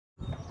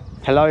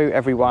Hello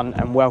everyone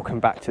and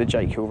welcome back to the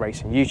Jack Rawles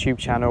Racing YouTube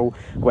channel,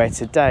 where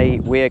today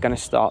we're going to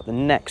start the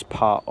next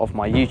part of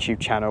my YouTube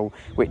channel,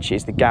 which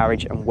is the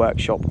Garage and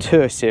Workshop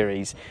Tour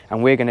series,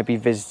 and we're going to be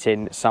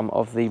visiting some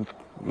of the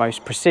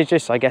most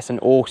prestigious, I guess, and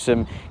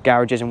awesome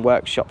garages and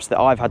workshops that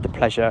I've had the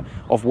pleasure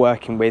of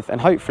working with, and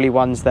hopefully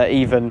ones that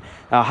even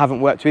haven't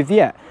worked with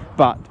yet.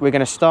 But we're going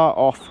to start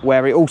off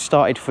where it all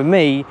started for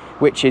me,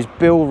 which is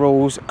Bill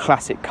Rawles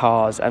Classic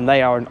Cars, and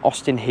they are an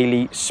Austin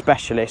Healey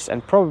specialist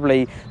and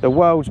probably the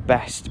world's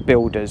best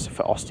builders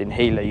for Austin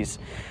Healeys.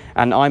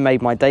 And I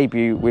made my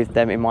debut with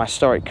them in my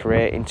historic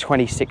career in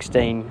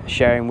 2016,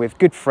 sharing with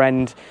good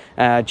friend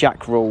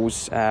Jack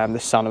Rawles, the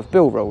son of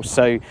Bill Rawles.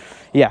 So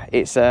yeah,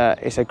 it's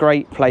a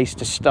great place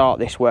to start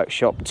this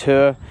workshop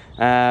tour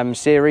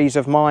series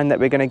of mine that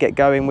we're going to get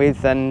going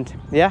with, and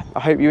yeah, I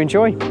hope you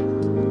enjoy.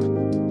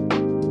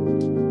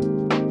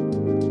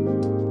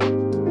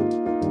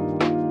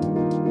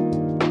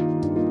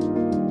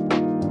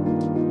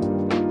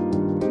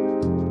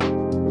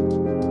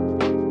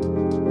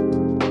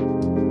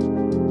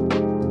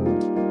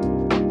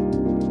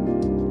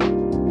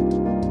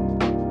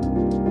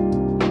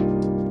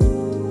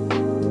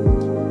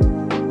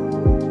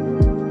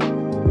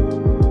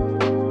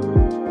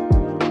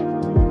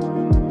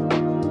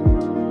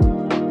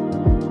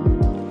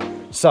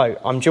 So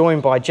I'm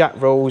joined by Jack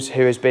Rawles,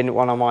 who has been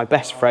one of my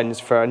best friends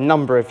for a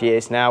number of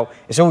years now.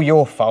 It's all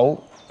your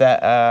fault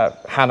that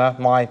Hannah,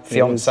 my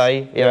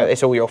fiance,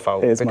 it's all your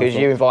fault because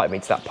you invited me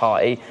to that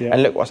party,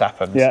 and look what's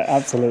happened. Yeah,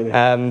 absolutely.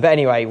 But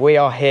anyway, we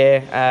are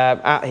here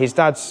at his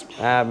dad's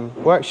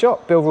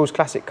workshop, Bill Rawles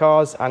Classic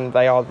Cars, and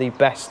they are the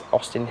best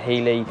Austin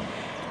Healey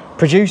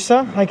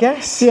producer, I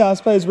guess. Yeah, I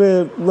suppose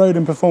we're road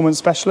and performance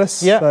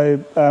specialists. Yeah.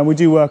 So we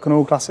do work on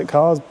all classic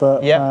cars,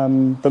 but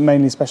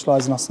mainly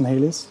specialise in Austin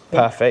Healeys.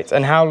 Perfect.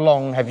 And how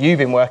long have you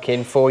been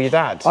working for your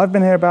dad? I've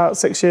been here about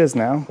 6 years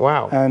now.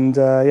 Wow. And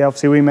yeah,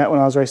 obviously we met when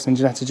I was racing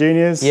in Ginetta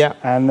Juniors. Yeah.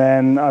 And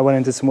then I went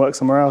and did some work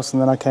somewhere else,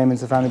 and then I came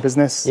into the family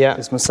business. Yeah.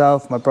 It's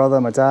myself, my brother,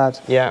 my dad.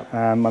 Yeah.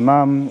 My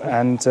mum,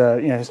 and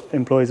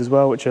employees as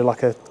well, which are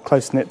like a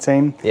close knit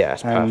team. Yeah,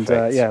 it's perfect.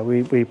 And yeah,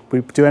 we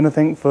do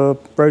anything for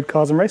road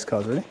cars and race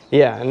cars, really.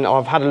 Yeah, and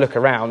I've had a look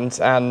around,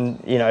 and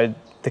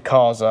the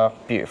cars are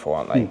beautiful,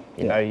 aren't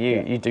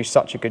they? You do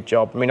such a good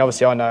job. I mean,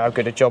 obviously I know how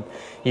good a job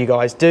you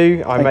guys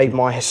do. I made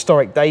my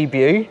historic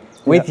debut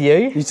with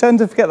you. You tend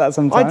to forget that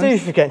sometimes. I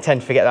do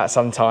tend to forget that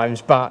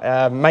sometimes,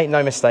 but make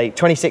no mistake,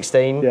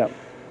 2016. Yeah.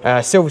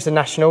 Silverstone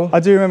National. I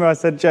do remember I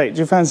said, Jake,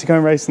 do you fancy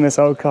going racing this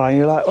old car? And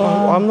you're like,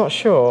 oh, I'm not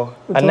sure.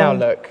 And now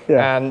look,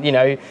 and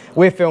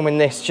we're filming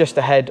this just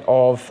ahead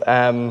of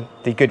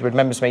the Goodwood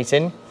members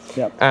meeting.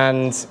 Yep.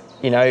 And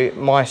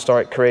my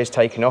historic career's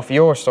taken off.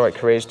 Your historic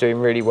career is doing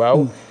really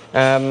well.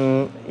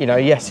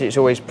 Yes, it's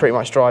always pretty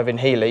much driving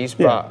Healeys,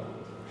 but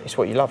it's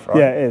what you love, right?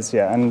 Yeah, it is,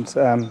 and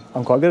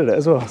I'm quite good at it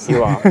as well. So.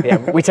 You are,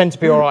 yeah. We tend to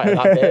be all right at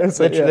that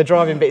bit. The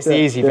driving bit's the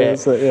easy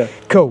bit.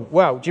 Cool.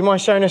 Well, do you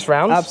mind showing us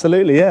round?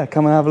 Absolutely, yeah.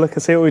 Come and have a look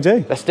and see what we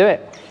do. Let's do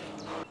it.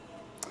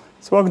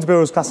 So welcome to Bill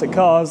Rawles Classic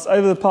Cars.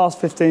 Over the past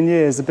 15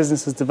 years, the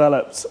business has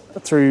developed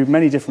through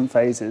many different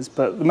phases,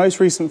 but the most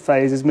recent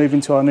phase is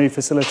moving to our new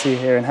facility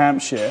here in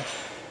Hampshire,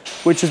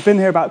 which has been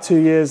here about 2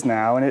 years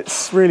now, and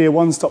it's really a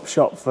one-stop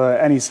shop for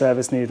any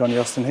service needed on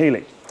your Austin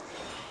Healey.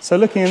 So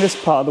looking in this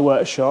part of the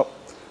workshop,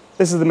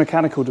 this is the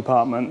mechanical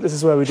department. This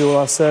is where we do all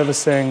our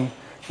servicing,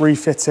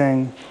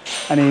 refitting,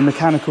 any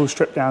mechanical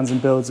strip downs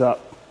and builds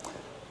up.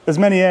 There's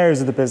many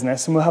areas of the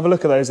business, and we'll have a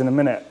look at those in a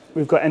minute.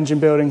 We've got engine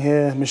building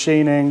here,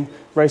 machining,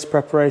 race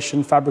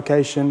preparation,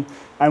 fabrication,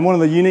 and one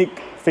of the unique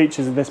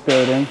features of this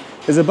building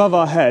is above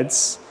our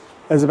heads,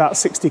 there's about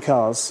 60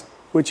 cars,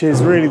 which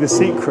is really the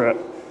secret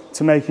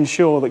to making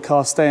sure that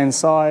cars stay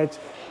inside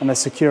and they're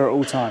secure at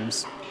all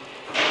times.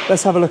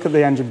 Let's have a look at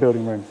the engine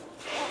building room.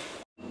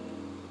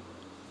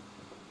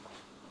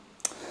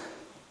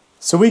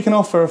 So we can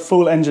offer a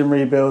full engine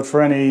rebuild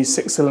for any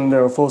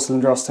 6-cylinder or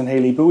 4-cylinder Austin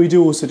Healey, but we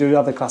do also do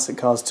other classic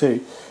cars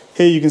too.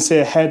 Here you can see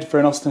a head for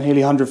an Austin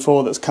Healey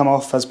 104 that's come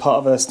off as part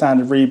of a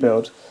standard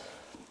rebuild.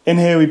 In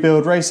here we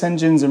build race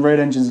engines and road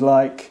engines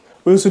alike.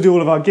 We also do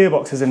all of our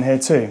gearboxes in here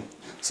too.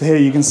 So here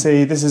you can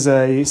see this is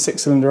a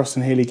 6-cylinder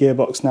Austin Healey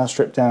gearbox now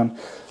stripped down.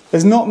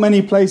 There's not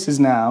many places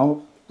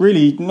now,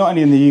 really not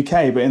only in the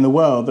UK but in the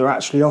world, that are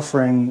actually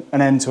offering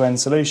an end-to-end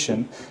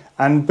solution.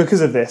 And because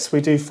of this,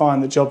 we do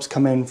find that jobs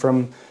come in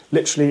from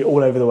literally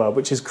all over the world,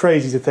 which is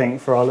crazy to think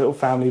for our little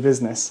family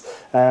business.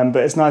 But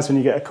it's nice when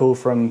you get a call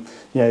from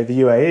the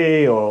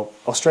UAE or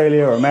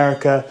Australia or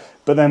America.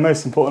 But then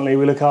most importantly,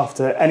 we look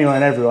after anyone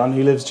and everyone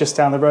who lives just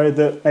down the road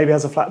that maybe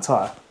has a flat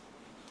tyre.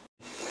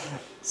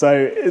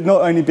 So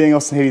not only being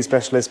Austin Healey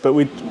specialists, but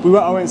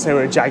I won't say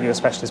we're a Jaguar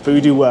specialist, but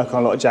we do work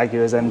on a lot of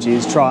Jaguars,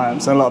 MGs,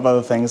 Triumphs, and a lot of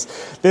other things.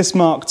 This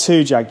Mark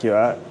II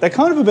Jaguar, they're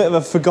kind of a bit of a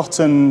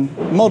forgotten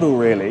model,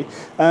 really.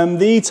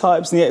 The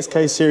E-Types and the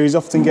XK series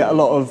often get a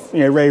lot of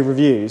rave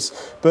reviews,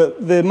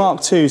 but the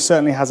Mark II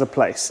certainly has a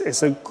place.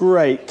 It's a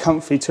great,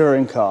 comfy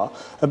touring car,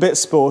 a bit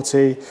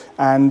sporty,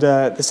 and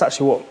it's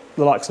actually what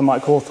the likes of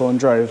Mike Hawthorne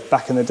drove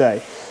back in the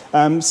day.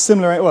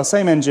 Similar, well,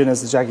 same engine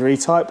as the Jaguar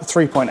E-Type,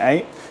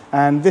 3.8.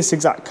 And this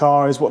exact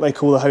car is what they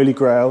call the Holy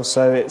Grail.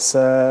 So it's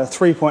a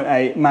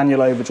 3.8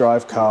 manual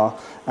overdrive car.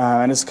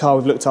 And it's a car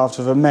we've looked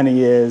after for many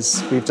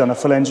years. We've done a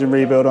full engine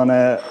rebuild on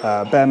it,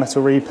 bare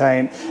metal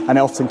repaint, and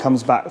it often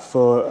comes back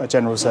for a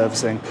general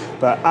servicing.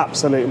 But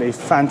absolutely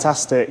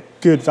fantastic,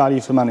 good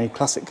value for money,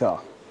 classic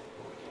car.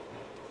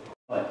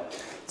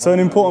 So an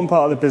important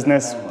part of the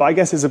business, but I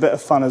guess it's a bit of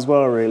fun as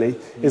well really,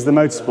 is the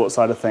motorsport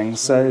side of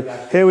things. So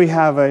here we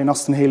have an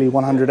Austin Healey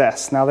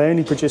 100S. Now they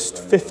only produced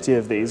 50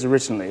 of these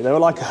originally. They were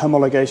like a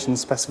homologation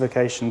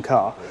specification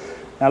car.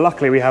 Now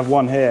luckily we have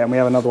one here and we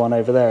have another one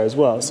over there as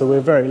well. So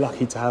we're very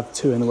lucky to have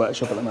two in the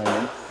workshop at the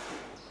moment.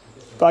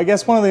 But I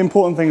guess one of the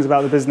important things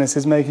about the business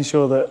is making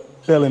sure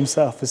that Bill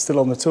himself is still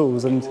on the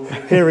tools. And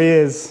here he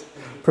is,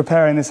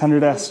 preparing this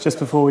 100S just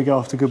before we go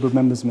off to Goodwood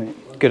members meet.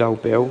 Good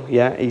old Bill,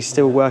 yeah, he's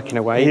still working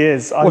away. He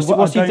is.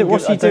 What's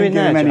he doing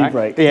there, Jack?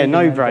 Break. Yeah,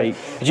 no break.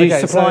 Do you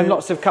supply him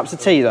lots of cups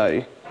of tea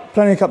though?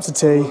 Plenty of cups of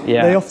tea.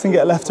 Yeah. They often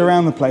get left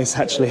around the place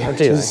actually. Oh,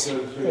 do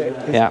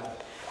they? Yeah.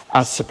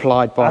 As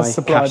supplied by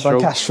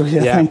Castrol.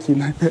 Yeah, thank you.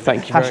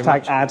 Thank you very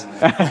much. #ad.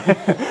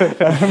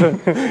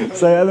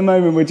 So at the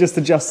moment we're just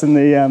adjusting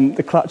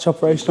the clutch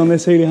operation on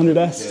this Healey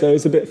 100S, so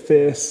it's a bit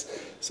fierce.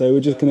 So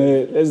we're just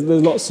gonna, there's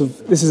lots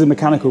of, this is a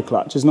mechanical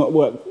clutch, it doesn't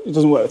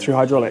work through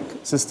hydraulic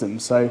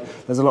systems, so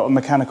there's a lot of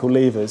mechanical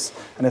levers,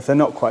 and if they're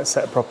not quite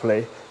set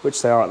properly,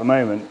 which they are at the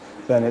moment,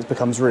 then it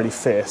becomes really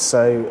fierce.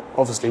 So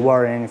obviously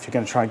worrying if you're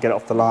going to try and get it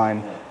off the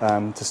line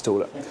to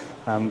stall it.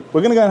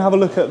 We're going to go and have a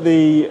look at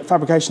the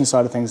fabrication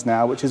side of things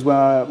now, which is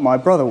where my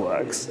brother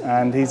works,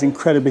 and he's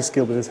incredibly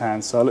skilled with his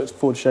hands, so I look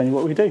forward to showing you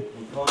what we do.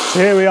 So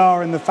here we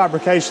are in the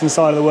fabrication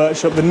side of the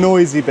workshop, the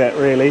noisy bit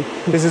really.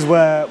 This is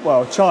where,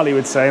 well, Charlie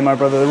would say, my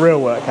brother, the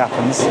real work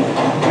happens.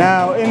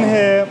 Now in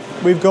here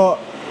we've got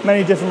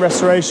many different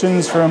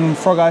restorations from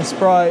Frog Eye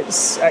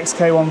Sprites,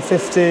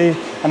 XK150,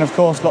 and of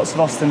course lots of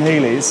Austin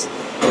Healeys.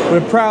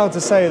 We're proud to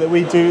say that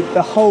we do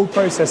the whole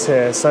process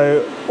here,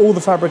 so all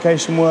the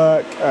fabrication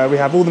work, we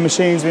have all the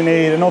machines we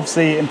need, and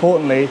obviously,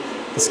 importantly,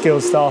 the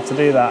skilled staff to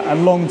do that,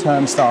 and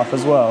long-term staff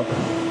as well.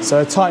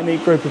 So a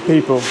tight-knit group of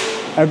people.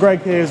 Now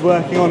Greg here is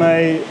working on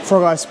a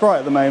Frog Eye Sprite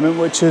at the moment,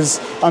 which has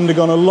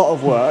undergone a lot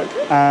of work,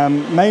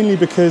 mainly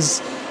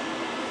because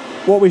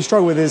what we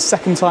struggle with is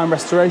second-time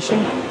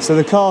restoration. So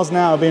the cars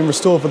now are being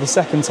restored for the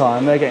second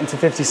time. They're getting to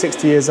 50,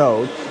 60 years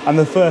old, and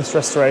the first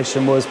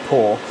restoration was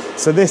poor.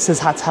 So this has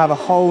had to have a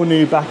whole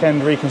new back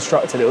end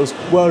reconstructed. It was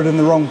welded in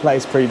the wrong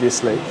place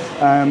previously,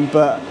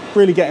 but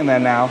really getting there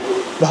now.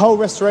 The whole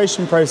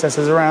restoration process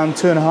is around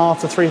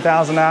 2,500 to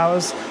 3,000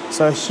 hours,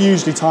 so a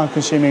hugely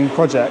time-consuming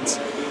project.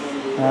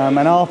 And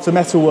after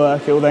metal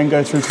work, it will then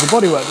go through to the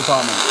bodywork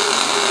department.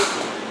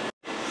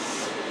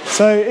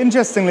 So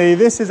interestingly,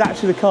 this is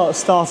actually the car that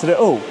started it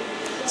all.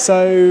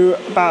 So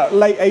about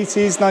late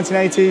 80s,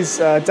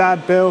 1980s,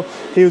 Dad, Bill,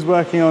 he was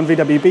working on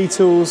VW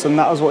Beetles, and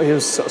that was what he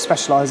was sort of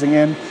specialising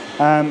in.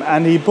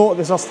 And he bought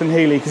this Austin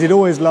Healey because he'd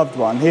always loved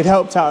one. He'd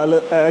helped out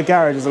at a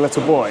garage as a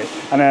little boy,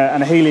 and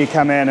a Healey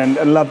came in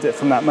and loved it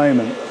from that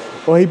moment.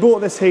 Well, he bought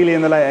this Healey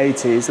in the late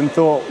 80s and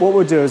thought, what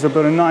we'll do is we'll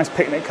build a nice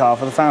picnic car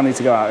for the family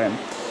to go out in.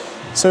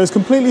 So it's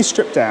completely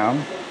stripped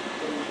down,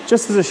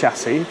 just as a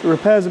chassis. The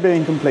repairs are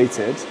being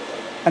completed,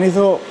 and he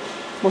thought,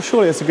 well,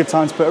 surely it's a good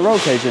time to put a roll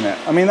cage in it.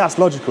 I mean, that's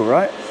logical,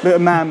 right? Bit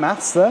of man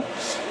maths there.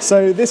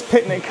 So this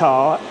picnic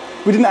car,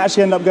 we didn't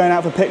actually end up going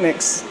out for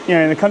picnics, you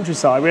know, in the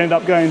countryside. We ended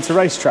up going to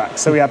racetracks.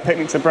 So we had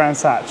picnics at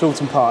Brands Hatch,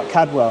 Alton Park,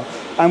 Cadwell,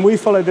 and we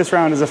followed this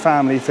round as a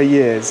family for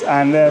years.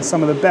 And they're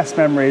some of the best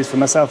memories for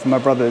myself and my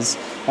brothers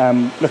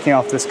looking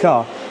after this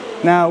car.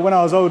 Now, when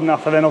I was old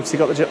enough, I then obviously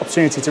got the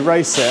opportunity to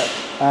race it,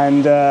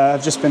 and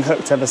I've just been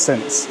hooked ever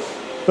since.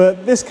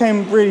 But this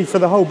came really for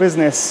the whole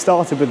business,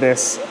 started with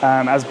this.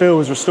 As Bill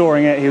was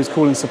restoring it, he was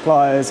calling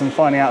suppliers and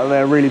finding out that they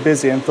were really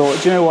busy, and thought,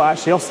 do you know what,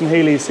 actually Austin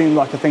Healey seemed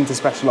like a thing to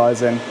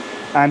specialise in.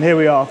 And here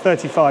we are,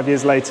 35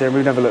 years later, and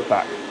we've never looked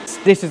back.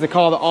 This is the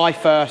car that I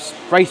first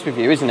raced with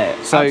you, isn't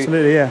it? So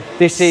absolutely, yeah.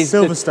 This is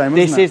Silverstone,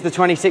 this is the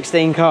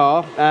 2016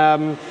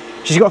 car.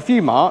 She's got a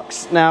few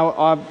marks.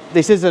 Now,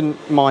 this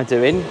isn't my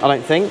doing, I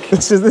don't think.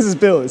 This is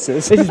Bill, this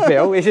is. This is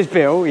Bill, this is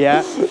Bill,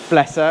 yeah,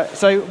 bless her.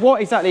 So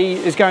what exactly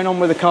is going on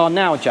with the car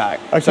now, Jack?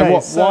 Okay,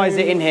 so why is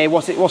it in here?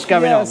 What's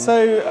going on?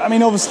 So, I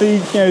mean, obviously,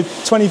 you know,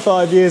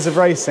 25 years of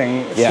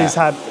racing, she's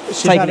had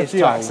a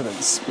few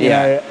accidents. You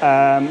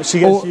know,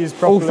 she gets used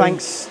properly. All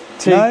thanks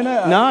to...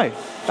 No.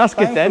 That's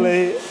good then.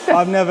 Thankfully,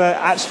 I've never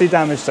actually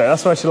damaged her.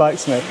 That's why she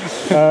likes me.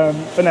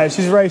 But no,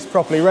 she's raced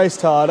properly,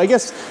 raced hard. I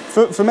guess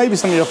for maybe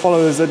some of your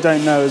followers that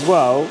don't know as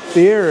well,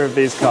 the era of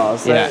these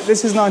cars.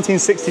 This is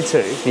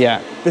 1962.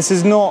 Yeah. This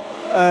is not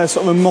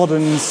sort of a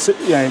modern,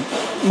 you know,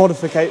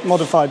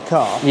 modified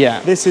car. Yeah.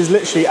 This is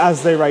literally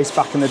as they raced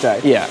back in the day.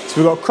 Yeah.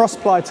 So we've got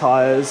cross-ply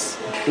tyres,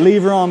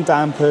 lever arm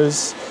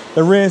dampers.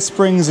 The rear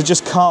springs are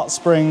just kart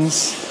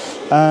springs.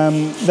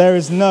 There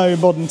is no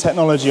modern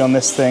technology on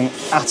this thing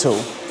at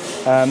all.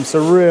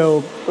 So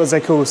real, as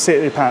they call,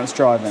 sit-your-pants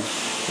driving.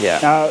 Yeah.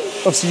 Now,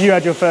 obviously you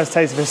had your first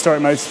taste of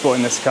historic motorsport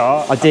in this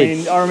car. I did. I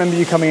mean, I remember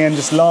you coming in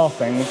just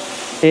laughing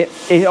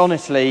It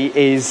honestly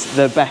is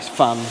the best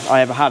fun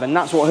I ever had, and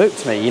that's what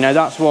hooked me. You know,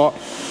 that's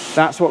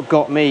what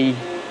got me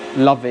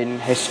loving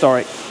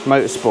historic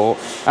motorsport.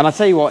 And I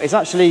tell you what, it's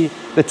actually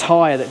the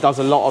tyre that does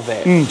a lot of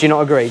it. Do you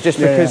not agree? Just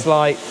because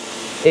like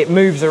it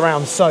moves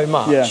around so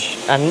much,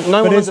 and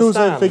no one understands. But it's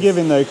also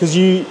forgiving though, because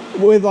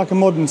with like a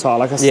modern tyre,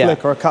 like a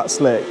slick or a cut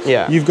slick,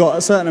 you've got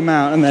a certain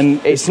amount and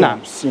then it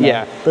snaps. You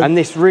know? And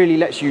this really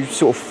lets you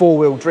sort of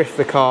four-wheel drift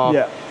the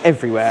car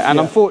everywhere. And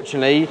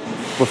unfortunately,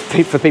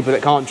 for people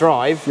that can't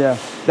drive,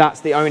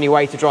 that's the only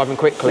way to drive them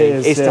quickly,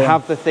 is to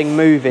have the thing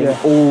moving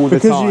all the time.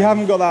 Because you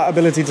haven't got that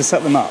ability to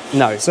set them up.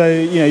 No. So,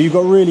 you know, you've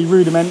got really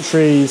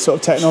rudimentary sort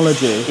of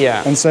technology.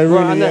 Yeah. And so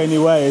really the only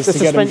way is to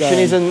get them going.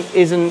 The suspension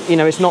isn't, you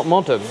know, it's not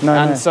modern.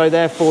 And so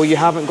therefore you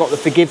haven't got the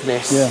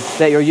forgiveness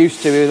that you're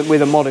used to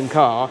with a modern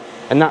car.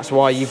 And that's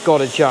why you've got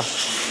to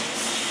just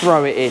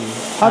throw it in.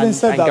 Having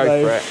said that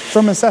though,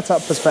 from a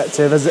setup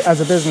perspective as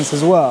a business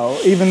as well,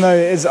 even though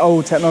it is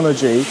old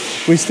technology,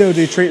 we still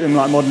do treat them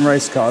like modern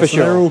race cars. For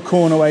sure. They're all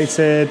corner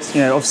weighted,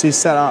 you know, obviously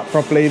set up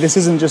properly. This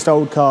isn't just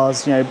old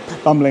cars, you know,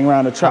 bumbling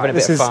around a track. Having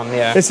a bit of fun,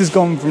 This has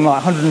gone from like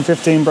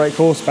 115 brake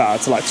horsepower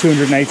to like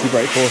 280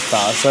 brake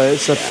horsepower. So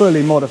it's a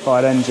fully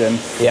modified engine.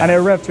 And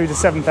it'll rev through to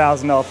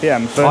 7,000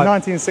 RPM. For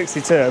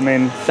 1962, I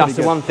mean, that's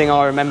the one thing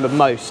I remember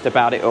most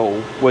about it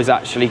all, was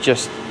actually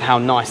just how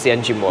nice the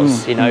engine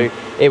was. You know,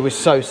 it was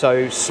so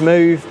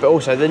smooth, but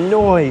also the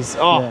noise.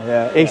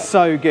 It's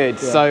so good.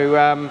 So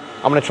I'm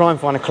going to try and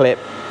find a clip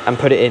and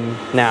put it in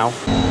now.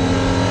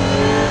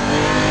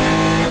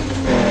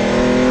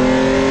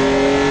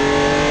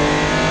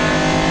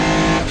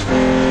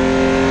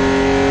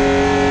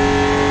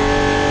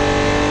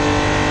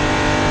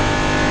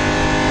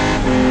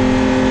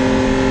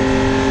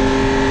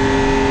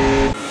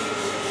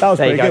 That was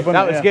pretty good, wasn't it?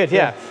 That was good,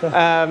 yeah.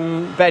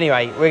 But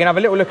anyway, we're going to have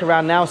a little look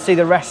around now, see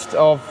the rest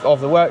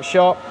of the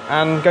workshop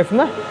and go from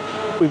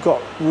there. We've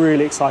got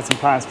really exciting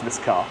plans for this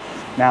car.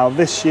 Now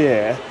this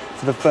year,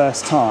 for the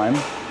first time,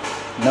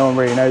 no one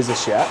really knows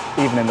this yet,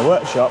 even in the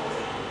workshop,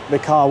 the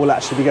car will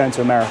actually be going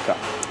to America.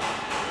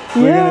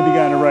 We're going to be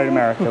going to Road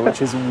America,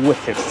 which is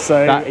wicked.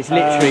 So that is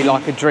literally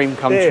like a dream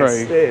come true.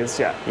 It is,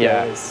 yeah.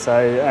 It is. So,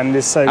 and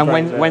it's so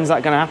great. And when's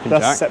that going to happen, Jack?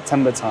 That's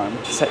September time.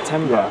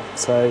 September. Yeah.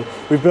 So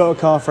we've built a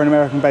car for an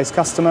American-based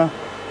customer,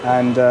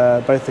 and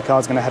both the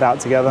cars are going to head out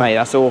together. Mate,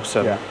 that's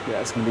awesome. Yeah,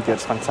 it's going to be good.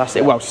 That's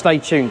fantastic. Well, stay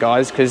tuned,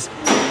 guys, because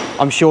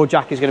I'm sure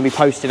Jack is going to be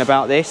posting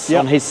about this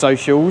on his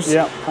socials.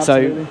 Yeah,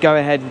 absolutely. So go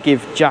ahead and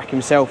give Jack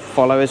himself a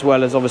follow, as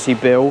well as obviously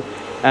Bill.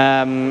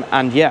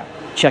 And yeah,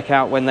 check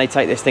out when they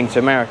take this thing to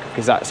America,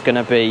 because that's going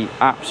to be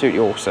absolutely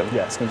awesome.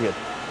 Yeah, it's going to be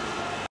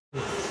good.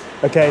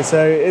 Okay,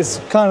 so it's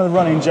kind of a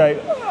running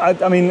joke.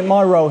 I mean,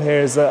 my role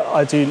here is that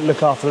I do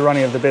look after the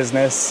running of the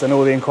business and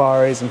all the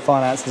inquiries and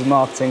finances and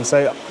marketing.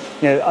 So,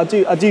 you know, I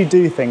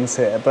do things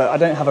here, but I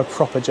don't have a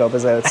proper job,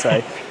 as they would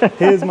say.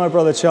 Here's my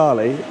brother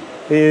Charlie.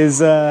 He is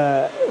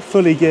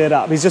fully geared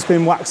up. He's just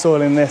been wax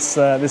oiling this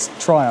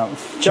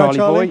Triumph. Charlie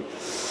boy,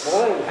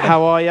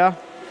 how are you?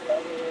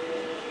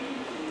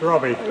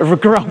 Grubby.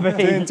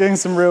 Grubby. Doing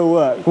some real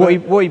work. What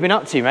have you been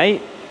up to,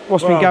 mate?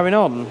 What's been going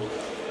on?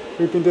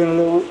 We've been doing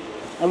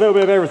a little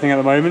bit of everything at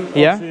the moment.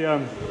 Yeah.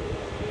 Obviously,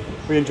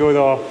 we enjoy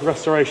our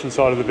restoration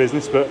side of the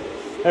business, but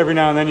every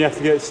now and then you have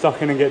to get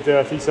stuck in and get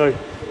dirty. So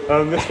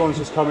this one's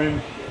just come in.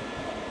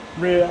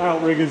 Rear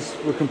outriggers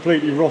were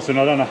completely rotten.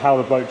 I don't know how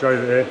the bloke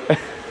drove it here.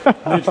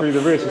 Literally, the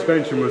rear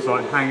suspension was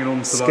like hanging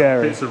on to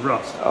like bits of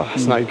rust. Oh,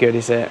 that's no good,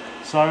 is it?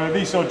 So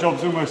these sort of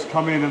jobs almost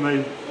come in and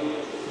they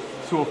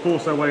sort of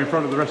force their way in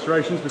front of the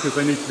restorations, because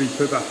they need to be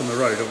put back on the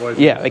road. Otherwise,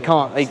 they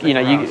can't. You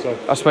know,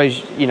 I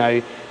suppose, you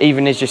know,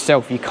 even as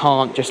yourself, you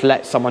can't just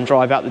let someone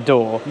drive out the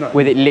door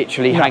with it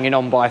literally hanging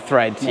on by a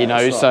thread. You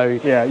know, so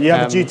yeah, you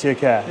have a duty of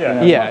care.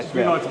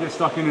 We like to get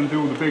stuck in and do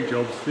all the big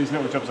jobs. These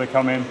little jobs, they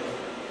come in,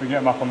 we get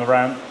them up on the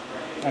ramp,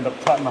 end up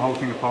cutting the whole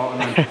thing apart,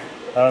 and then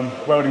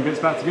welding bits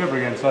back together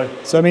again.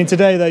 So I mean,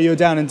 today though, you're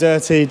down and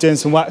dirty doing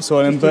some wax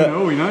oiling, but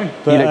you know,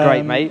 you look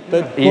great, mate.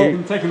 But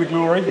you're taking the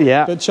glory.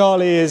 Yeah. But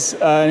Charlie is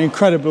an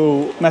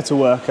incredible metal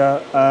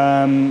worker.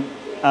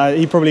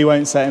 He probably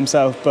won't say it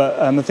himself,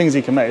 but the things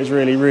he can make is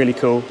really, really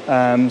cool.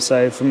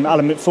 So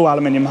from full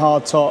aluminium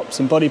hard tops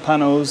and body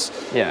panels,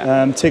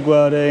 TIG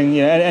welding,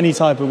 you know, any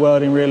type of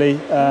welding really.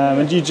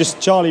 And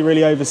Charlie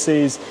really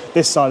oversees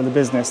this side of the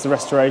business, the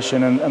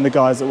restoration and the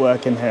guys that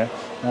work in here.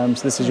 So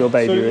this is your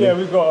baby, really. Yeah,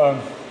 we've got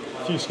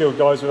a few skilled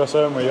guys with us,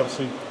 haven't we?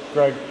 Obviously,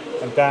 Greg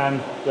and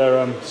Dan,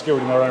 they're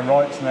skilled in their own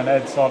rights, and then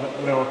Ed's our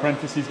little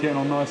apprentice, he's getting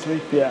on nicely.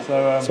 Yeah.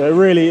 So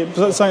really,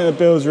 something that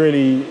Bill's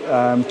really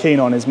keen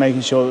on is making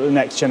sure that the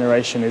next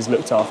generation is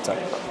looked after.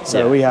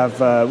 So we have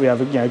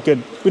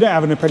good. We don't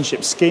have an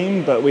apprenticeship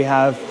scheme, but we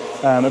have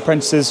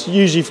apprentices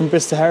usually from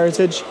Bicester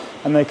Heritage,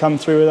 and they come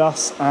through with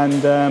us.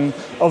 And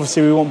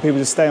obviously, we want people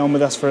to stay on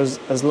with us for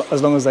as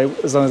long as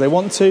they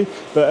want to.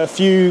 But a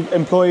few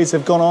employees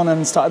have gone on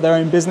and started their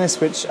own business,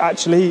 which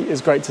actually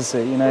is great to see.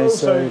 You know,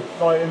 also,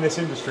 like in this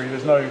industry,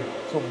 there's no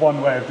sort of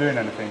one way of doing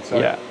anything. So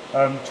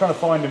trying to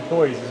find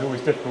employees is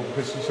always difficult,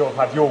 because you sort of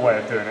have your way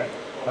of doing it,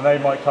 and they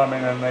might come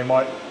in and they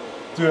might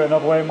do it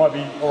another way, it might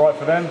be all right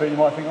for them, but you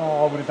might think,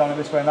 oh, I would have done it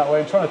this way and that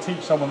way. And trying to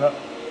teach someone that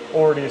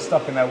already is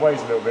stuck in their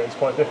ways a little bit is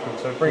quite difficult.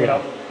 So bringing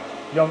up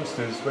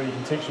youngsters where you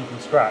can teach them from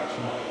scratch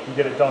and you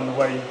get it done the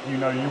way you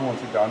know you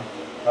want it done,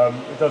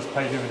 it does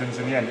pay dividends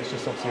in the end. It's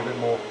just obviously a bit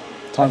more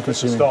time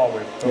consuming to start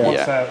with.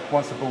 But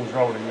once the ball's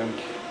rolling, then...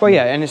 Well,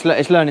 yeah, and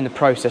it's learning the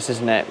process,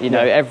 isn't it? You know,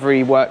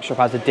 every workshop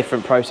has a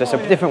different process,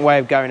 a different way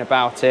of going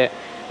about it.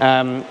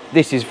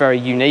 This is very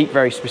unique,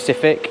 very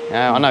specific.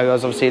 I know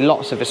there's obviously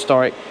lots of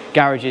historic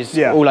garages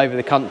all over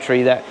the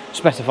country that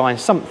specify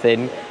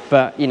something,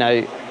 but you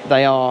know,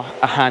 they are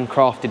a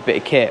handcrafted bit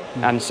of kit,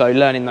 and so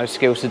learning those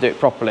skills to do it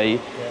properly,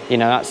 you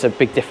know, that's a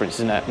big difference,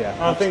 isn't it? Yeah.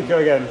 I think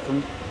again,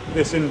 from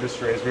this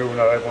industry, as we all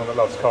know, everyone that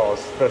loves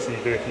cars, first thing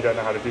you do if you don't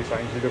know how to do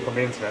something is you look on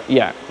the internet.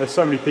 Yeah. There's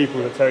so many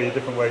people that tell you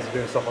different ways of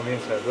doing stuff on the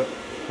internet, but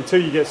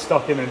until you get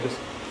stuck in and just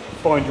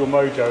find your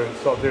mojo and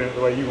start doing it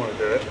the way you want to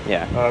do it,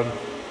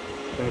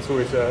 then it's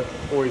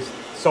always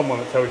someone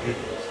that tells you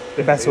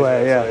the better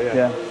way.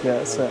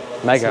 That's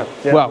it. Mega.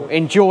 Well,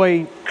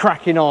 enjoy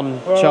cracking on,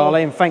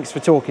 Charlie, and thanks for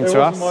talking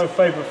to us. It wasn't my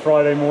favourite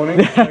Friday morning,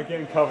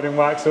 getting covered in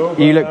wax all.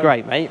 You look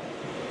great, mate.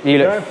 You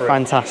look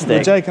fantastic.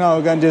 Well, Jake and I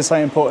are going to do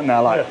something important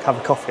now, like have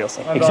a coffee or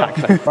something.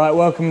 Exactly. Right,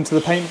 welcome to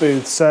the paint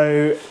booth.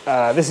 So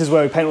this is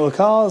where we paint all the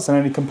cars and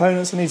any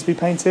components that need to be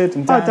painted.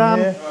 And Dan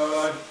here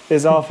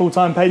is our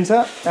full-time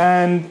painter.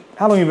 And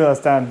how long have you been with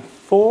us, Dan?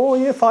 4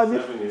 years, 5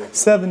 years?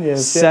 7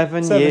 years.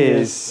 7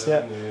 years.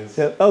 Yeah.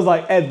 That was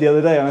like Ed the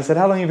other day, and I said,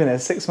 how long have you been here?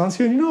 6 months?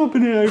 You know, I've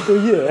been here over a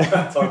year.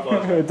 Time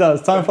flies. It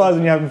does. Time flies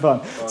when you're having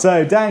fun.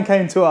 So Dan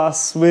came to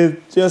us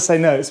with, just say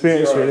no,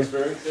 experience really.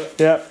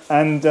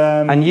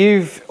 And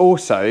you've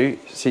also,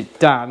 see,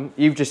 Dan,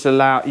 you've just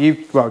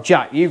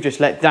Jack, you've just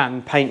let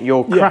Dan paint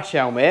your crash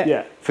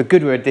helmet for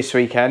Goodwood this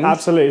weekend.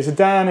 Absolutely. So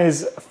Dan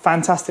is a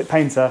fantastic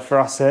painter for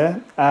us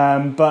here,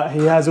 but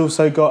he has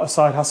also got a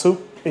side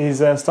hustle. He's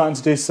starting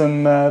to do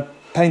some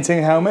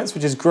painting helmets,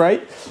 which is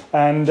great,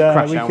 and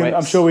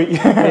I'm sure we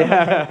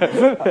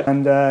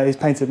and he's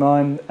painted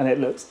mine, and it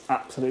looks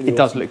absolutely awesome.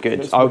 Does look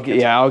good.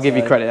 I'll give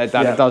you credit there,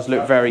 Dan. It does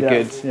look very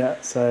good.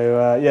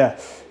 So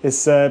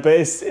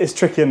it's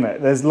tricky, isn't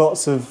it? There's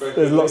lots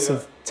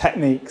of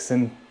techniques,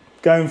 and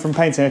going from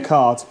painting a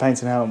car to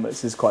painting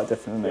helmets is quite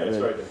different, isn't it? It's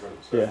very different.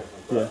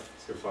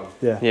 It's good fun.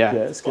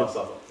 It's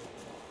good.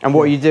 And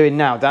what are you doing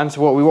now, Dan?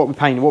 So what we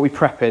painting? What are we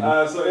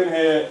prepping? So in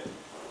here,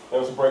 there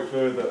was a brake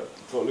fluid that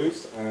got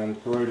loose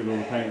and corroded all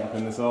the paint up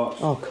in this arch.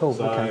 Oh, cool.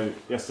 So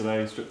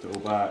yesterday, stripped it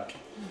all back,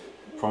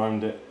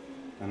 primed it,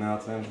 and now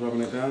Tim's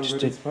rubbing it down,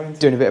 ready to paint.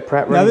 Doing a bit of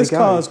prep. Now this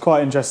car is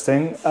quite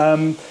interesting.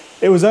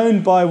 It was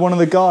owned by one of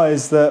the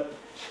guys that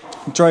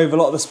drove a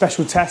lot of the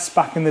special tests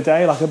back in the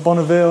day, like at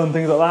Bonneville and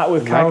things like that,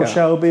 with Carroll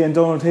Shelby and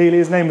Donald Healey.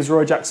 His name was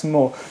Roy Jackson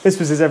Moore. This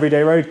was his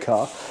everyday road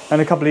car,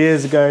 and a couple of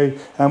years ago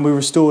we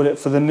restored it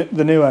for the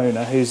new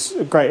owner, who's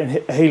a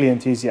great Healey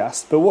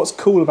enthusiast. But what's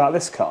cool about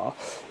this car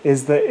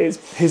is that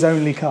it's his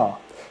only car.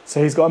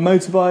 So he's got a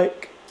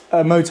motorbike,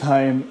 a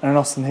motorhome, and an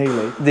Austin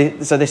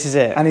Healey. So this is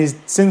it. And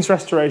since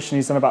restoration,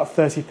 he's done about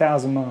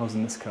 30,000 miles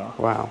in this car.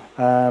 Wow.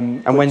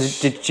 And when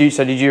did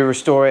you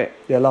restore it?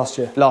 Yeah, last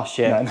year. Last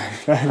year?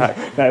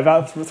 No,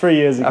 about 3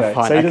 years ago.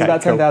 So he does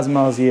about 10,000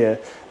 miles a year.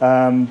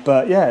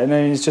 But yeah, and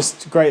then it's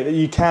just great that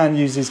you can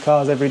use these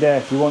cars every day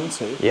if you want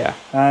to. Yeah.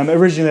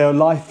 Originally they were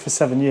life for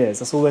 7 years.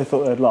 That's all they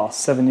thought they'd last,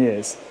 7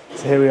 years.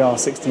 So here we are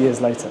 60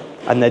 years later.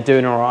 And they're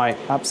doing all right.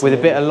 Absolutely. With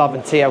a bit of love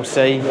and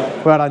TLC.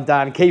 Yeah. Well done,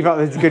 Dan. Keep up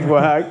the good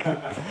work.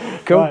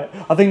 Cool. Right.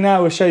 I think now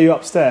we'll show you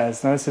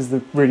upstairs. Now this is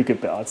the really good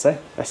bit, I'd say.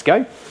 Let's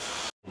go.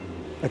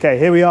 Okay,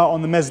 here we are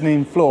on the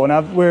mezzanine floor. Now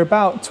we're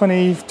about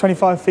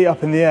 25 feet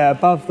up in the air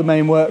above the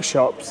main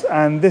workshops,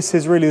 and this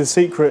is really the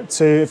secret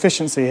to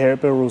efficiency here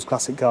at Bill Rawles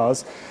Classic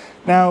Cars.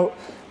 Now,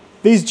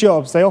 these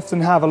jobs, they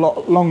often have a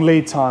long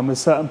lead time with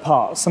certain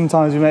parts.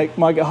 Sometimes we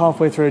might get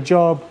halfway through a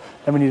job,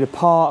 then we need a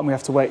part and we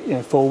have to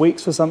wait 4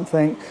 weeks for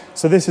something.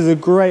 So this is a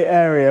great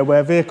area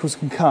where vehicles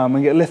can come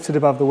and get lifted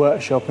above the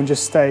workshop and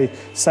just stay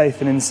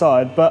safe and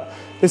inside. But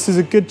this is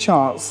a good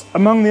chance.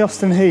 Among the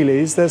Austin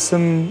Healeys, there's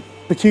some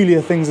peculiar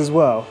things as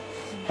well.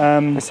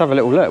 Let's have a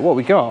little look. What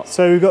we got?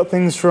 So we've got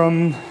things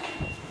from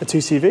a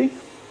 2CV.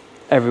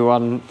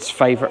 Everyone's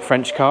favourite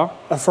French car.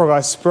 A Frog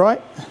Eye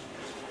Sprite.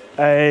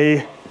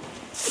 A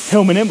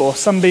Hillman or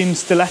Sunbeam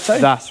Stiletto.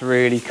 That's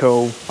really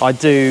cool. I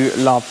do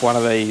love one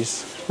of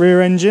these.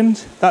 Rear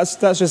engined. That's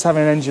just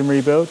having an engine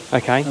rebuild.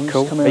 Okay,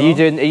 cool. Are you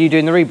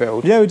doing the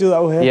rebuild? Yeah, we do that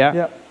all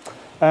here.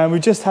 Yeah. We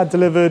just had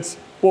delivered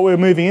what we're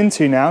moving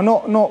into now,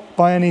 not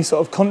by any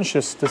sort of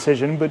conscious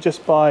decision, but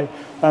just by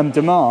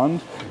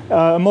demand,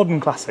 modern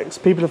classics.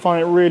 People are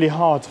finding it really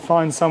hard to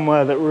find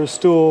somewhere that will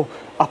restore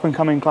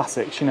up-and-coming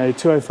classics,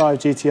 205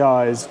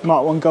 GTIs,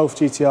 Mark 1 Golf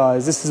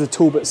GTIs, this is a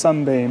Talbot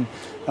Sunbeam,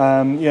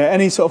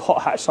 any sort of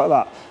hot hatch like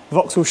that.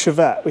 Vauxhall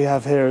Chevette we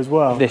have here as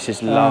well. This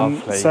is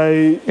lovely.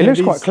 It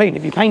looks quite clean.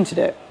 Have you painted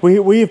it?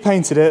 We have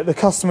painted it. The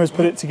customer has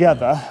put it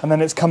together, and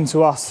then it's come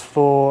to us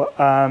for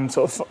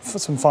for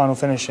some final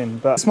finishing.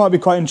 But this might be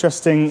quite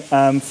interesting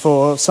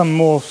for some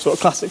more sort of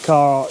classic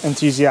car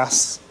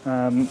enthusiasts.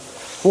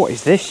 What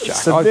is this, Jack?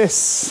 So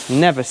this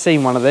never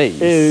seen one of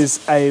these.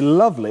 Is a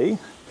lovely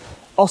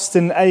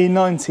Austin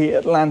A90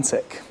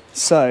 Atlantic.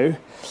 So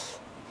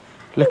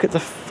look at the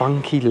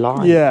funky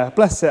line. Yeah,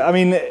 bless it. I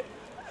mean,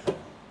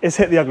 it's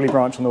hit the ugly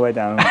branch on the way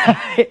down.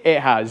 It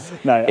has.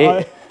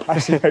 No,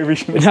 actually, maybe we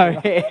shouldn't.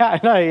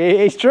 No,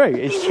 it's true.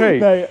 It's true.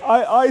 No,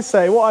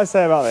 what I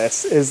say about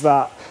this is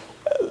that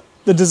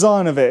the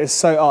design of it is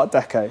so Art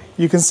Deco.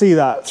 You can see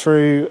that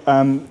through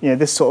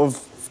this sort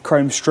of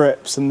chrome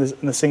strips and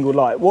the single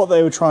light. What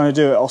they were trying to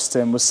do at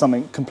Austin was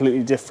something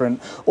completely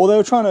different, or they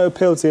were trying to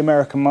appeal to the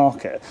American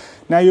market.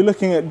 Now you're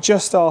looking at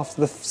just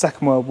after the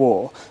Second World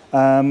War,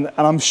 and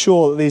I'm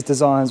sure that these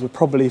designs were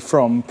probably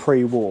from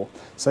pre-war.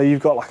 So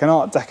you've got like an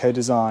Art Deco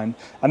design,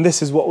 and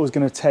this is what was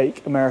going to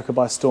take America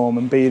by storm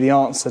and be the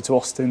answer to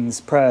Austin's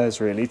prayers,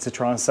 really, to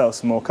try and sell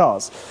some more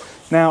cars.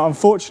 Now,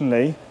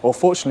 unfortunately, or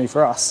fortunately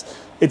for us,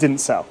 it didn't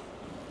sell.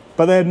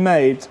 But they had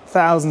made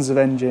thousands of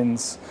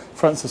engines,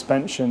 front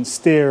suspension,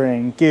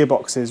 steering,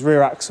 gearboxes,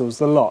 rear axles,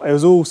 the lot. It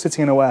was all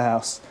sitting in a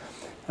warehouse.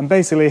 And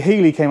basically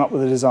Healey came up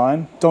with a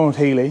design, Donald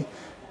Healey,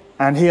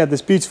 and he had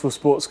this beautiful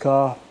sports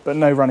car, but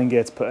no running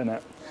gear to put in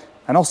it.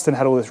 And Austin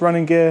had all this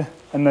running gear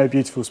and no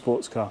beautiful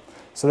sports car.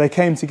 So they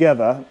came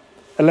together,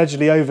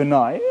 allegedly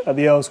overnight, at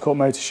the Earls Court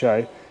Motor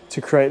Show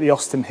to create the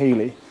Austin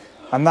Healey.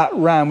 And that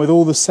ran with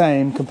all the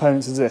same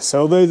components as this.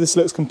 So although this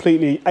looks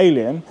completely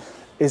alien,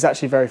 it's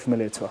actually very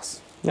familiar to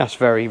us. That's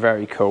very,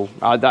 very cool.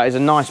 That is a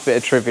nice bit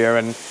of trivia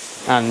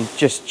and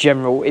just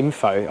general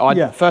info.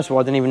 First of all,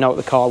 I didn't even know what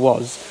the car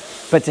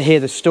was, but to hear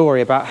the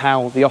story about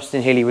how the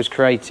Austin Healey was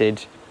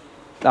created,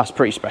 that's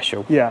pretty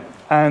special. Yeah,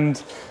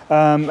 and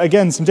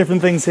again, some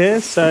different things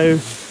here. So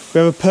we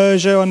have a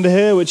Peugeot under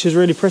here, which is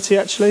really pretty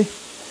actually.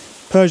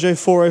 Peugeot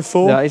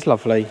 404. That is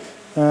lovely.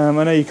 I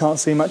know you can't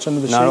see much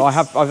under the sheets. No,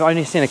 I've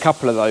only seen a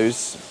couple of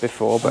those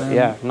before, but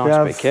yeah,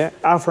 nice big kit.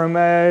 Alfa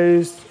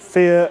Romeos,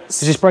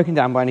 Fiats. Is this broken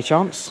down by any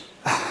chance?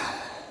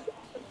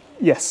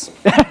 Yes.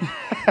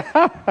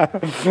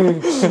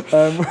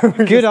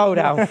 Good old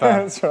Alfa.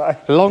 That's right.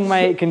 Long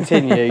may it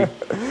continue.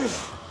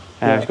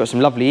 It's got some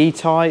lovely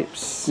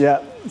E-types.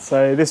 Yeah,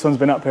 so this one's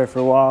been up here for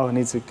a while. It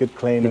needs a good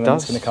clean, and then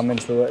it's going to come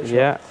into the workshop.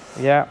 Yeah,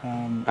 yeah.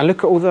 And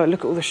look at all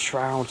the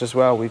shrouds as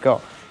well. We've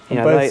got, you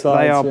know,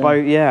 they are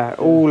both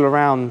all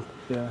around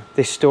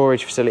this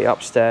storage facility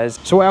upstairs.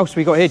 So what else have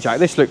we got here, Jack?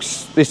 This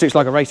looks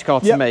like a race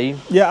car to me.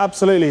 Yeah,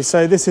 absolutely.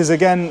 So this is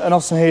again an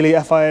Austin Healey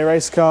FIA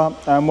race car,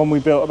 one we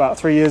built about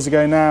 3 years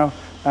ago now,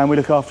 and we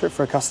look after it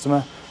for a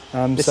customer.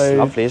 This is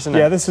lovely, isn't it?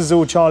 Yeah, this is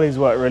all Charlie's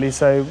work really.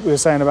 So we were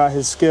saying about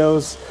his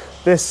skills.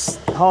 This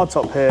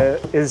hardtop here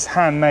is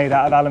handmade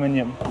out of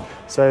aluminium.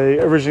 So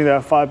originally they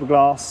were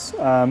fiberglass,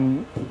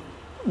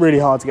 really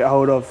hard to get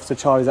hold of. So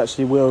Charlie's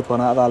actually wheeled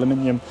one out of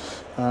aluminium.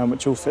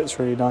 Which all fits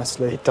really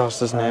nicely. It does,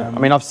 doesn't it? I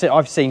mean,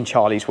 I've seen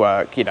Charlie's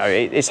work. You know,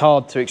 it's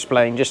hard to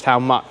explain just how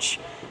much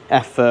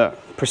effort,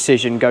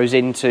 precision goes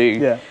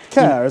into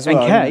care as well.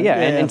 And care,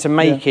 and into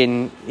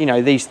making you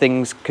know these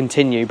things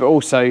continue, but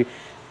also,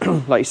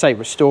 like you say,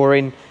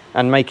 restoring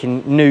and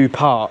making new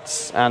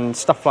parts and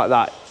stuff like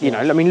that. You know,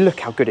 I mean, look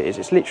how good it is.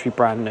 It's literally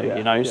brand new.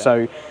 You know,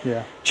 so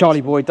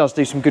Charlie boy does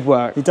do some good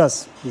work. He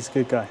does. He's a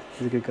good guy.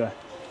 He's a good guy.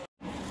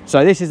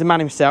 So this is the man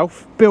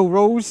himself, Bill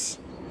Rawles.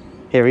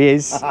 Here he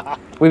is.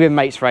 We've been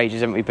mates for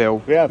ages, haven't we,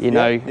 Bill? We have, you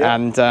know,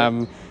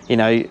 and you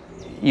know,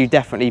 you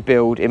definitely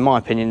build, in my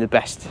opinion, the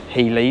best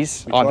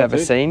Healeys I've ever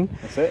seen.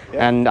 That's it.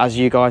 Yeah. And as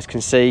you guys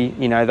can see,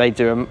 you know, they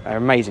do an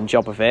amazing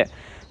job of it.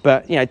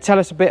 But you know, tell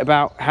us a bit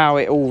about how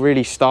it all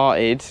really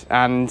started,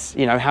 and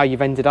you know, how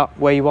you've ended up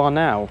where you are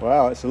now.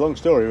 Wow, it's a long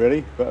story,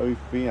 really. But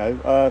you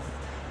know,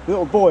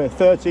 little boy, a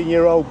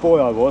 13-year-old boy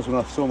I was when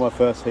I saw my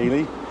first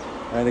Healey.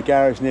 In a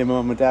garage near my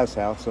mum and dad's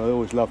house, so I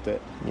always loved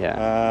it.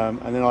 Yeah.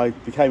 And then I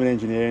became an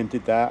engineer and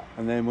did that.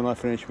 And then when I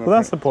finished my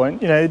that's the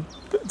point. You know,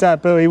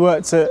 Dad Bill, he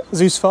worked at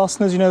Zeus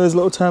Fasteners. You know, those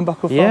little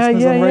turnbuckle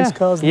fasteners on race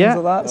cars and things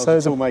like that. So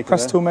he's a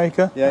press tool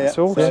maker. Yeah, that's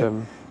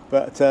awesome.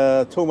 But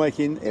tool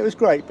making, it was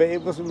great, but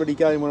it wasn't really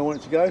going when I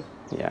wanted to go.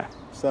 Yeah.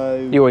 So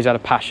you always had a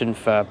passion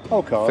for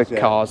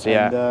cars,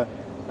 yeah.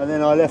 And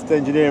then I left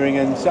engineering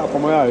and set up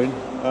on my own.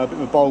 A bit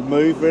of a bold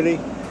move, really.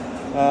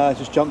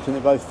 Just jumped in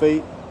at both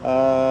feet.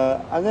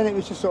 And then it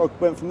was just sort of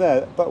went from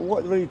there. But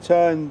what really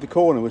turned the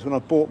corner was when I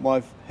bought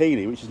my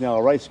Healey, which is now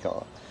a race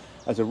car,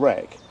 as a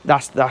wreck.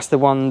 That's the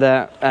one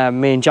that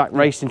me and Jack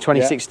raced in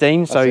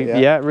 2016. So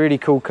yeah, really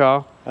cool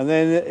car. And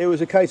then it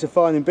was a case of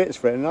finding bits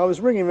for it. And I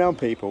was ringing around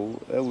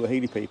people, all the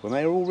Healey people, and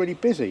they were all really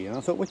busy. And I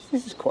thought, well,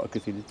 this is quite a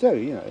good thing to do,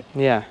 you know.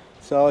 Yeah.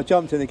 So I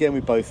jumped in again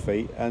with both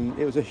feet, and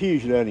it was a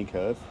huge learning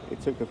curve.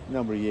 It took a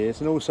number of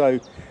years, and also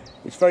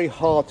it's very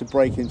hard to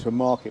break into a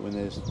market when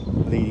there's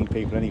leading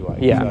people anyway.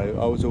 Yeah. So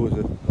I was always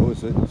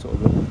sort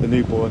of the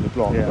new boy on the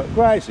block. Yeah. But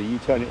gradually you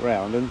turn it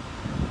around,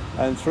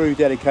 and through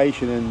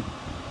dedication and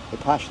the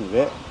passion of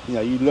it, you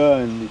know, you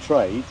learn the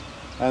trade.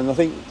 And I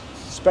think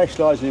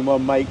specialising in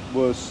one make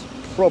was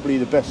probably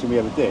the best thing we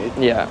ever did.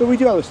 Yeah. But we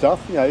do other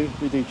stuff, you know,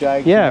 we do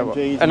Jags, yeah,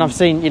 MGs, and I've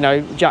seen, you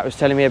know, Jack was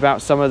telling me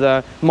about some of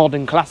the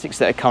modern classics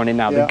that are coming in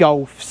now, the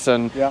Golfs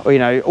and, you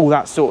know, all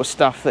that sort of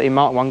stuff that in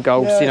Mark 1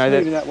 Golfs, you know.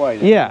 It's moving that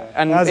way.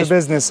 And as a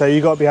business, so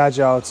you've got to be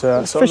agile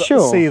to sort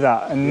of see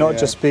that and not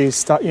just be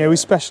stuck. You know, we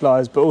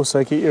specialise, but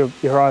also keep your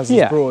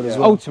horizons broad as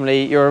well.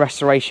 Ultimately, you're a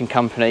restoration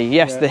company.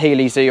 Yes, the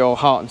Healeys are your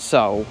heart and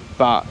soul,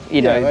 but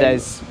you know,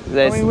 there's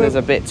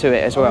a bit to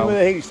it as well. With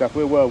the Healey stuff,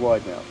 we're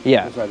worldwide now.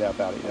 Yeah, there's no doubt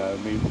about it. You know,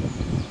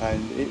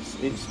 and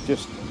it's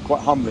just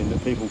quite humbling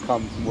that people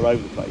come from all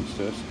over the place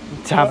to us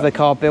to have the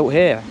car built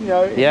here. You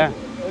know,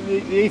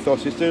 the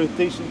ethos is to do a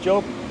decent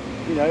job.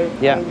 You know,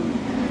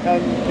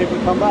 and people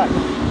come back.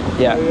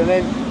 Yeah, and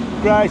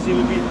then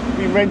gradually we've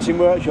been renting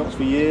workshops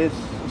for years.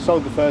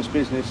 Sold the first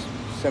business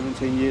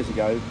 17 years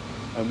ago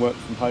and worked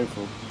from home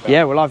for.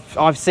 Well,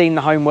 I've seen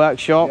the home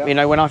workshop. You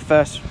know, when I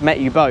first met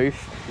you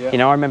both. You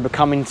know, I remember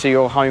coming to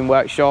your home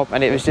workshop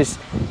and it was just,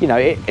 you know,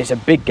 it's a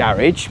big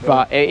garage,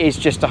 but it is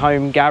just a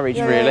home garage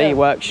really,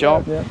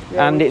 workshop.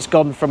 And it's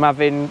gone from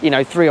having, you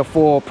know, 3 or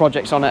 4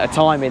 projects on at a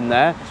time in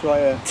there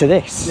to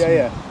this.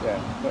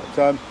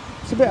 But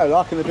it's a bit of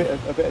luck and a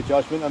bit of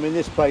judgment. I mean,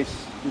 this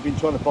place, we've been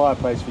trying to buy a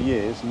place for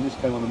years and this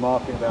came on the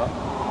market about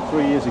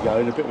 3 years ago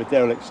in a bit of a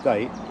derelict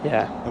state.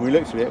 And we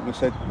looked at it and we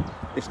said,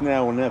 it's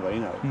now or never, you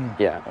know.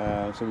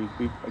 So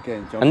we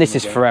again jumped. And this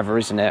is forever,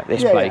 isn't it?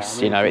 This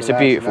place, you know, it's a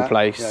beautiful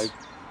place.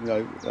 You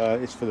know,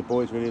 it's for the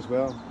boys really as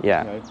well. You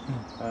know,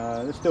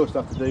 there's still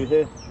stuff to do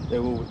here.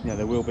 There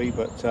will be,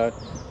 but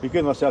we've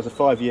given ourselves a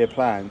 5-year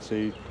plan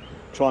to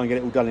try and get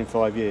it all done in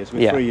 5 years.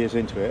 We're 3 years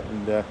into it,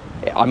 and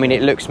I mean,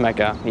 it looks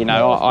mega. You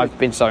know, I've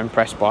been so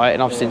impressed by it,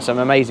 and I've seen some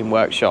amazing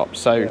workshops.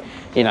 So,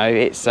 you know,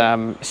 it's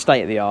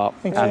state of the art.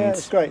 And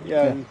it's great.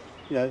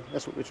 You know,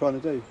 that's what we're trying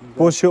to do.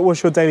 What's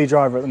your daily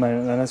driver at the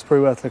moment then? That's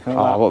pretty worth looking at.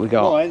 Oh, what we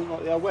got? Mine,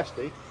 the old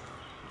Westie.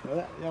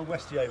 The old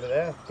Westie over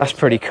there. That's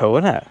pretty cool,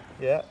 isn't it?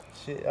 Yeah.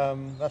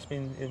 That's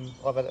been in.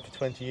 I've had it for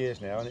 20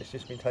 years now, and it's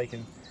just been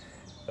taking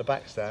a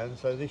back stand.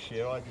 So this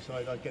year I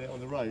decided I'd get it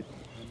on the road.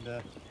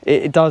 And,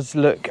 it does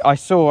look. I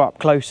saw up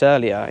close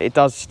earlier. It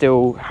does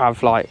still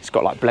have it's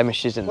got like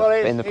blemishes in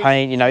the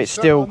paint. You know, it's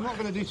still. I'm not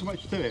going to do too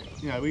much to it.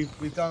 You know,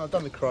 I've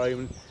done the chrome.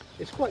 And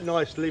it's quite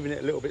nice leaving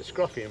it a little bit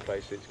scruffy in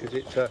places because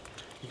it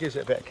gives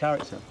it a bit of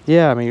character.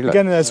 Yeah, I mean, look.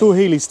 Again, it's all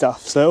Healey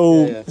stuff,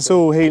 so it's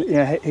all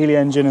Healey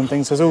engine and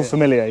things. So it's all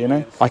familiar, you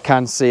know. I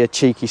can see a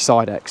cheeky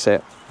side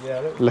exit.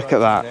 Yeah, look at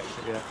that.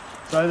 Exit,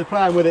 So the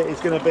plan with it is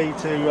going to be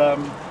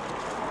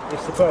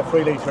it's to put a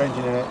 3-litre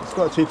engine in it. It's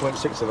got a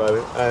 2.6 at the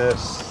moment, a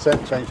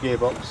centre change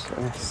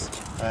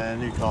gearbox,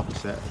 and a new carpet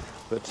set.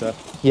 But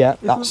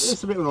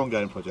it's a bit of an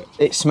ongoing project.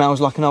 It smells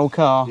like an old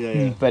car,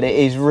 but it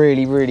is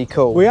really, really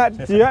cool. Does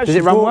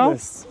it run well?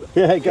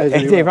 Yeah, it goes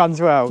really well. It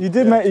runs well. You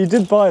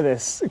did buy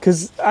this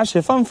because actually,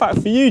 a fun fact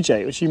for you,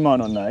 Jake, which you might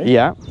not know.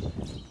 Yeah.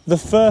 The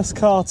first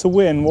car to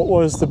win what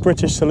was the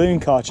British Saloon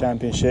Car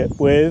Championship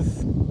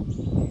with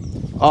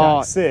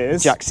Jack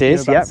Sears. Jack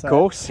Sears, of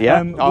course.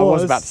 Yeah, I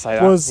was about to say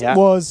that. Was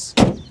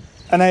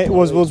one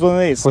of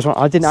these.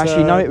 I didn't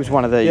actually know it was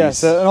one of these. Yeah,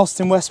 so an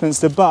Austin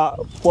Westminster, but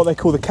what they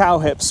call the cow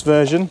hips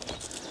version,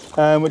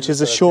 which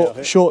is a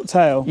short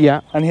tail.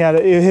 Yeah. And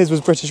his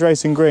was British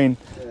Racing Green.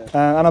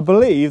 And I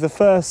believe the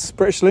first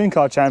British Saloon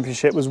Car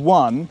Championship was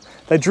won.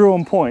 They drew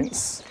on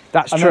points.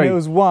 That's true. And then it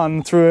was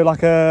won through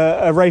like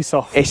a race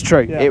off. It's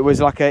true. Yeah. It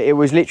was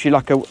literally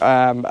like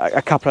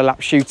a couple of lap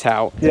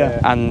shootout. Yeah.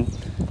 And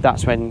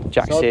that's when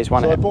Jack Sears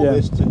won it. I bought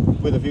this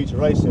with a view to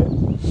race it,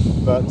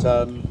 but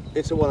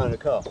it's a one-owner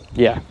car.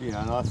 Yeah. You know,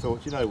 and I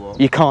thought, you know what?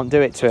 You can't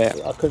do it to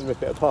it. I couldn't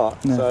rip it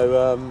apart. No.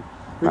 So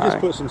we just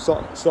put some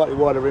slightly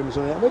wider rims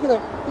on it.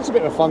 It's a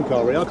bit of a fun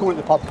car, really. I call it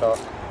the pub car.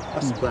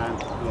 That's the plan.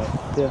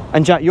 Yeah.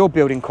 And Jack, you're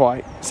building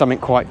something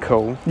quite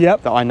cool.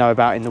 Yep. That I know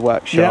about in the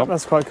workshop. Yeah,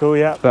 that's quite cool.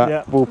 Yeah.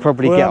 But we'll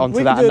probably get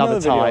onto that another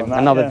time.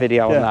 Another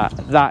video on that.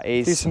 That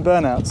is do some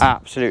burnouts.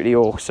 Absolutely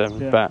awesome.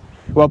 Yeah. But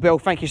well, Bill,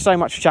 thank you so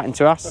much for chatting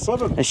to us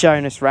and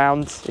showing us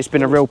round. It's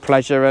been a real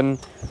pleasure, and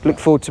look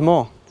forward to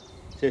more.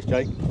 Cheers,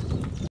 Jake.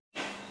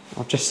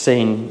 I've just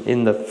seen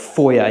in the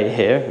foyer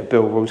here at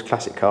Bill Rawles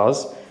Classic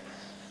Cars.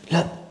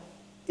 Look,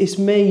 it's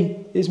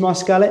me. It's my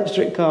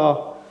Scalextric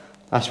car.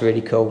 That's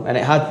really cool. And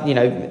it had, you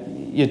know,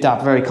 your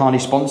dad very kindly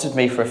sponsored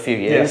me for a few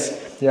years.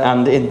 Yes. Yeah.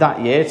 And in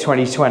that year,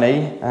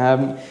 2020,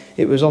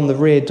 it was on the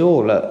rear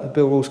door at the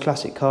Bill Rawles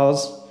Classic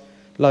Cars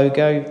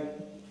logo.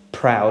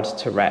 Proud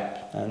to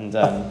rep. And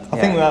I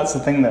think that's the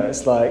thing though.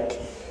 It's like,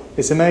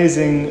 it's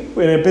amazing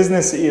in a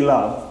business that you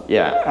love.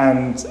 Yeah.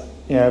 And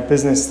a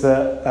business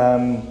that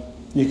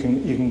you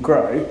can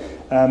grow.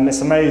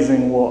 It's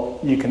amazing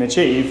what you can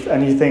achieve.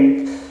 And you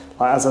think,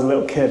 like, as a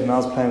little kid, when I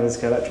was playing with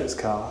Scalextric's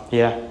car,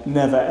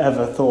 never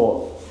ever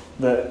thought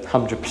that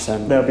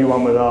 100% there'll be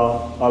one with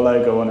our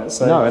logo on it.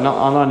 So no, and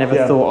I never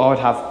thought I would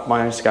have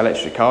my own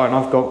Scalextric car, and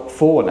I've got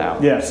 4 now.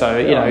 Yeah. So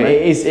you know,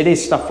 it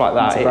is stuff like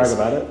that. To brag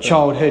about it.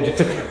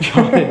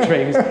 Childhood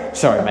dreams.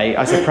 Sorry, mate.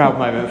 That's a proud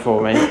moment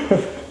for me.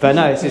 But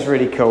no, this is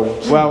really cool.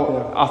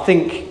 Well, I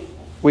think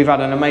we've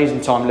had an amazing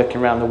time looking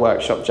around the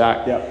workshop,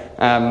 Jack. Yeah.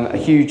 A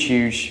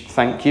huge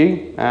thank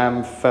you,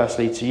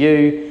 firstly to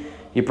you,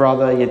 your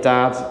brother, your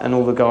dad, and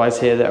all the guys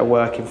here that are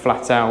working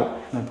flat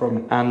out. No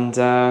problem. And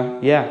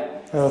yeah.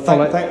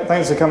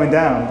 Thanks for coming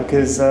down,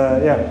 because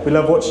we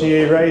love watching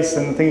you race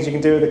and the things you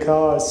can do with the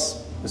car.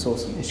 It's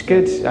awesome. It's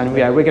good, and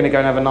we're going to go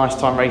and have a nice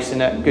time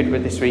racing at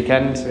Goodwood this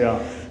weekend. We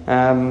are.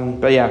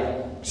 But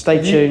yeah,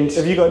 stay tuned.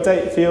 Have you got a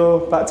date for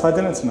your back tie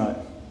dinner tonight?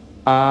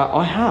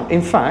 I have.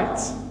 In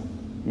fact,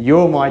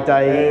 you're my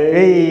day.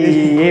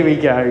 Hey, here we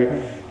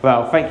go.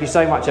 Well, thank you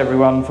so much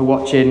everyone for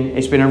watching.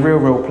 It's been a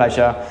real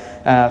pleasure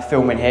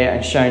filming here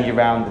and showing you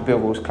around the Bill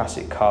Rawles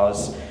Classic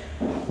Cars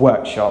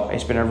workshop.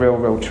 It's been a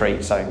real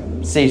treat,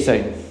 so see you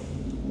soon.